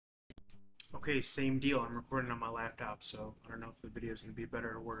Okay, same deal. I'm recording on my laptop, so I don't know if the video is going to be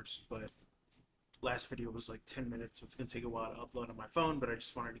better or worse, but last video was like 10 minutes, so it's going to take a while to upload on my phone, but I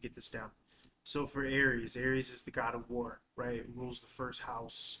just wanted to get this down. So for Aries, Aries is the god of war, right? It rules the first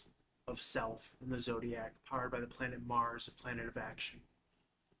house of self in the zodiac, powered by the planet Mars, the planet of action.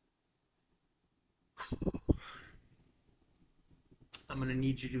 I'm going to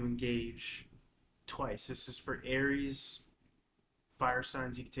need you to engage twice. This is for Aries, fire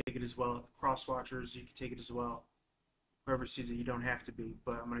signs, you can take it as well. Cross watchers, you can take it as well. Whoever sees it, you don't have to be,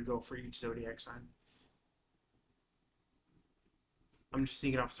 but I'm going to go for each zodiac sign. I'm just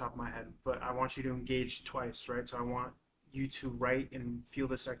thinking off the top of my head, but I want you to engage twice, right? So I want you to write and feel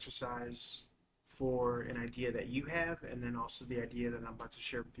this exercise for an idea that you have, and then also the idea that I'm about to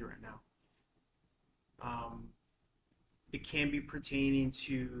share with you right now. It can be pertaining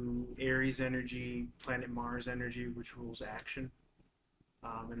to Aries energy, planet Mars energy, which rules action,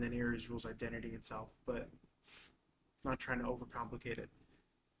 and then Aries rules identity itself, but I'm not trying to overcomplicate it.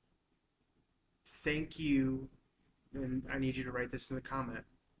 Thank you, and I need you to write this in the comment.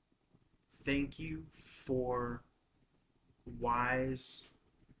 Thank you for wise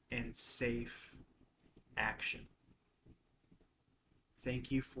and safe action.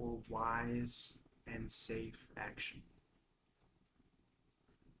 Thank you for wise and safe action.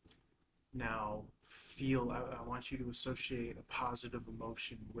 Now, I want you to associate a positive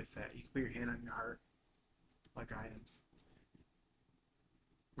emotion with that. You can put your hand on your heart, like I am.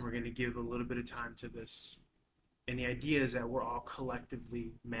 And we're going to give a little bit of time to this. And the idea is that we're all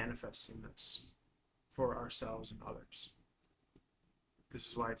collectively manifesting this for ourselves and others. This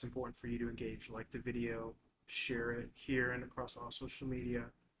is why it's important for you to engage. Like the video, share it here and across all social media,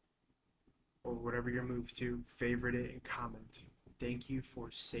 or whatever you're moved to, favorite it and comment. Thank you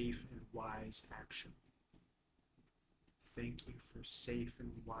for safe and wise action. Thank you for safe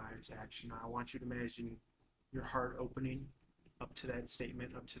and wise action. Now, I want you to imagine your heart opening up to that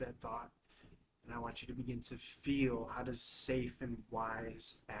statement, up to that thought. And I want you to begin to feel, how does safe and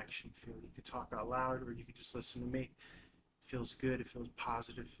wise action feel? You could talk out loud or you could just listen to me. It feels good, it feels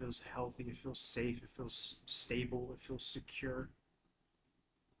positive, it feels healthy, it feels safe, it feels stable, it feels secure.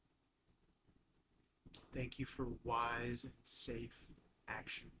 Thank you for wise and safe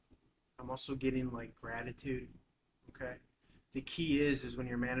action. I'm also getting like gratitude, okay? The key is when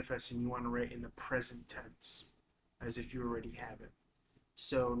you're manifesting, you want to write in the present tense as if you already have it.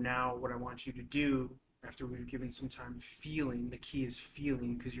 So now what I want you to do, after we've given some time feeling, the key is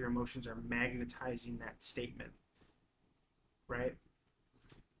feeling because your emotions are magnetizing that statement, right?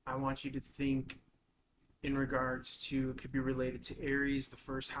 I want you to think in regards to, it could be related to Aries, the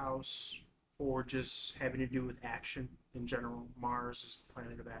first house, or just having to do with action in general. Mars is the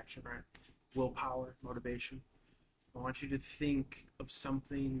planet of action, right? Willpower, motivation. I want you to think of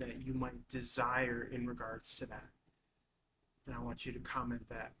something that you might desire in regards to that. And I want you to comment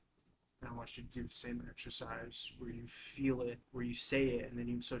that. And I want you to do the same exercise where you feel it, where you say it, and then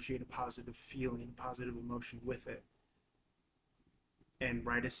you associate a positive feeling, positive emotion with it. And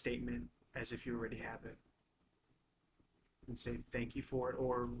write a statement as if you already have it. And say thank you for it,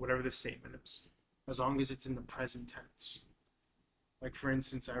 or whatever the statement is, as long as it's in the present tense. Like for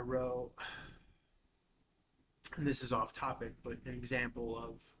instance, I wrote, and this is off topic, but an example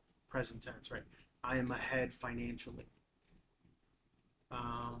of present tense, right? I am ahead financially.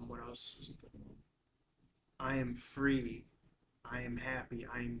 What else is it? I am free. I am happy.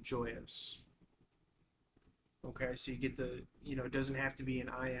 I am joyous. Okay, so you get the, it doesn't have to be an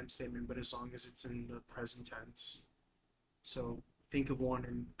I am statement, but as long as it's in the present tense. So think of one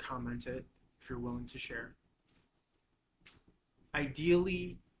and comment it if you're willing to share.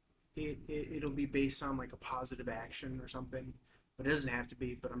 Ideally, it'll be based on like a positive action or something, but it doesn't have to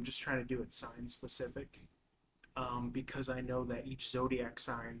be. But I'm just trying to do it sign specific because I know that each zodiac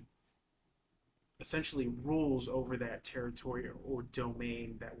sign essentially rules over that territory or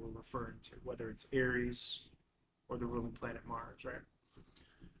domain that we're referring to, whether it's Aries or the ruling planet Mars, right?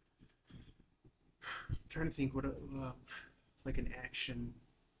 I'm trying to think what like an action.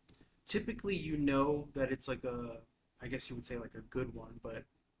 Typically, that it's like I guess you would say like a good one, but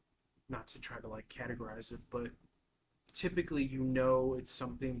not to try to like categorize it, but typically it's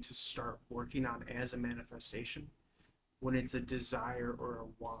something to start working on as a manifestation when it's a desire or a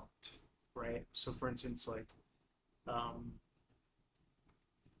want, right? So for instance, like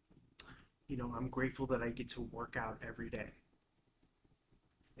I'm grateful that I get to work out every day.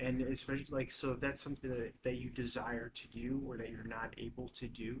 And especially like, so if that's something that you desire to do or that you're not able to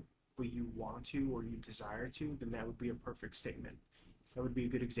do, but you want to or you desire to, then that would be a perfect statement. That would be a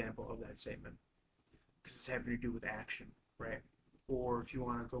good example of that statement because it's having to do with action, right? Or if you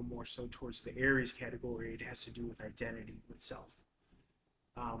want to go more so towards the Aries category, it has to do with identity, with self.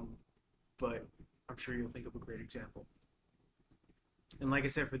 Um, but I'm sure you'll think of a great example. And like I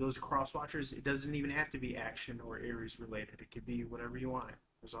said, for those cross watchers, it doesn't even have to be action or Aries related. It could be whatever you want.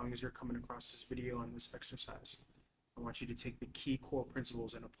 As long as you're coming across this video and this exercise, I want you to take the key core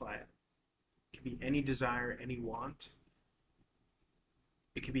principles and apply it. It could be any desire, any want.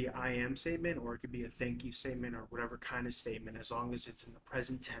 It could be an I am statement, or it could be a thank you statement, or whatever kind of statement, as long as it's in the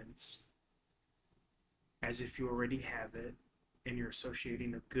present tense, as if you already have it, and you're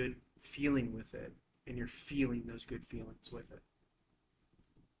associating a good feeling with it, and you're feeling those good feelings with it.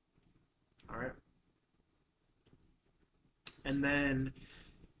 All right. And then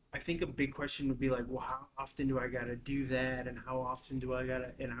I think a big question would be like, well, how often do I got to do that? And how often do I got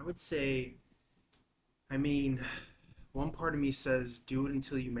to? And I would say, I mean, one part of me says do it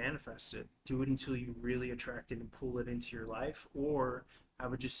until you manifest it, do it until you really attract it and pull it into your life. Or I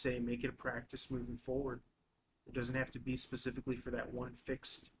would just say make it a practice moving forward. It doesn't have to be specifically for that one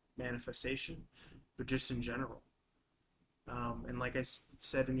fixed manifestation, but just in general. And like I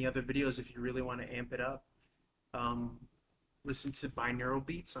said in the other videos, if you really want to amp it up, um, listen to binaural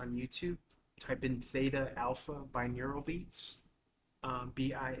beats on YouTube. Type in theta alpha binaural beats, Bineural,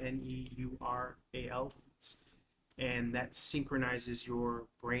 and that synchronizes your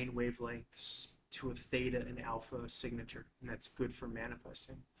brain wavelengths to a theta and alpha signature, and that's good for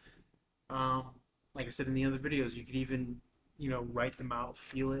manifesting. Um, like I said in the other videos, you could even, write them out,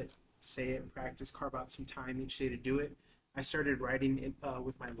 feel it, say it, practice, carve out some time each day to do it. I started writing it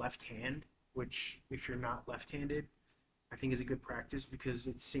with my left hand, which, if you're not left-handed, I think is a good practice because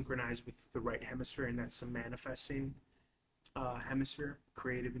it's synchronized with the right hemisphere, and that's the manifesting hemisphere,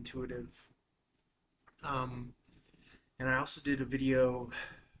 creative, intuitive. And I also did a video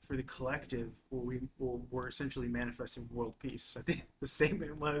for the collective where we're essentially manifesting world peace. I think the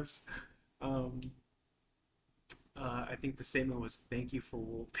statement was, thank you for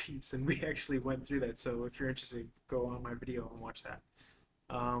world peace, and we actually went through that. So if you're interested, go on my video and watch that.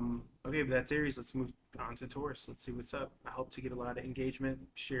 Okay, but that's Aries. Let's move on to Taurus. Let's see what's up. I hope to get a lot of engagement,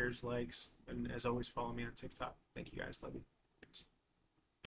 shares, likes, and as always, follow me on TikTok. Thank you guys. Love you.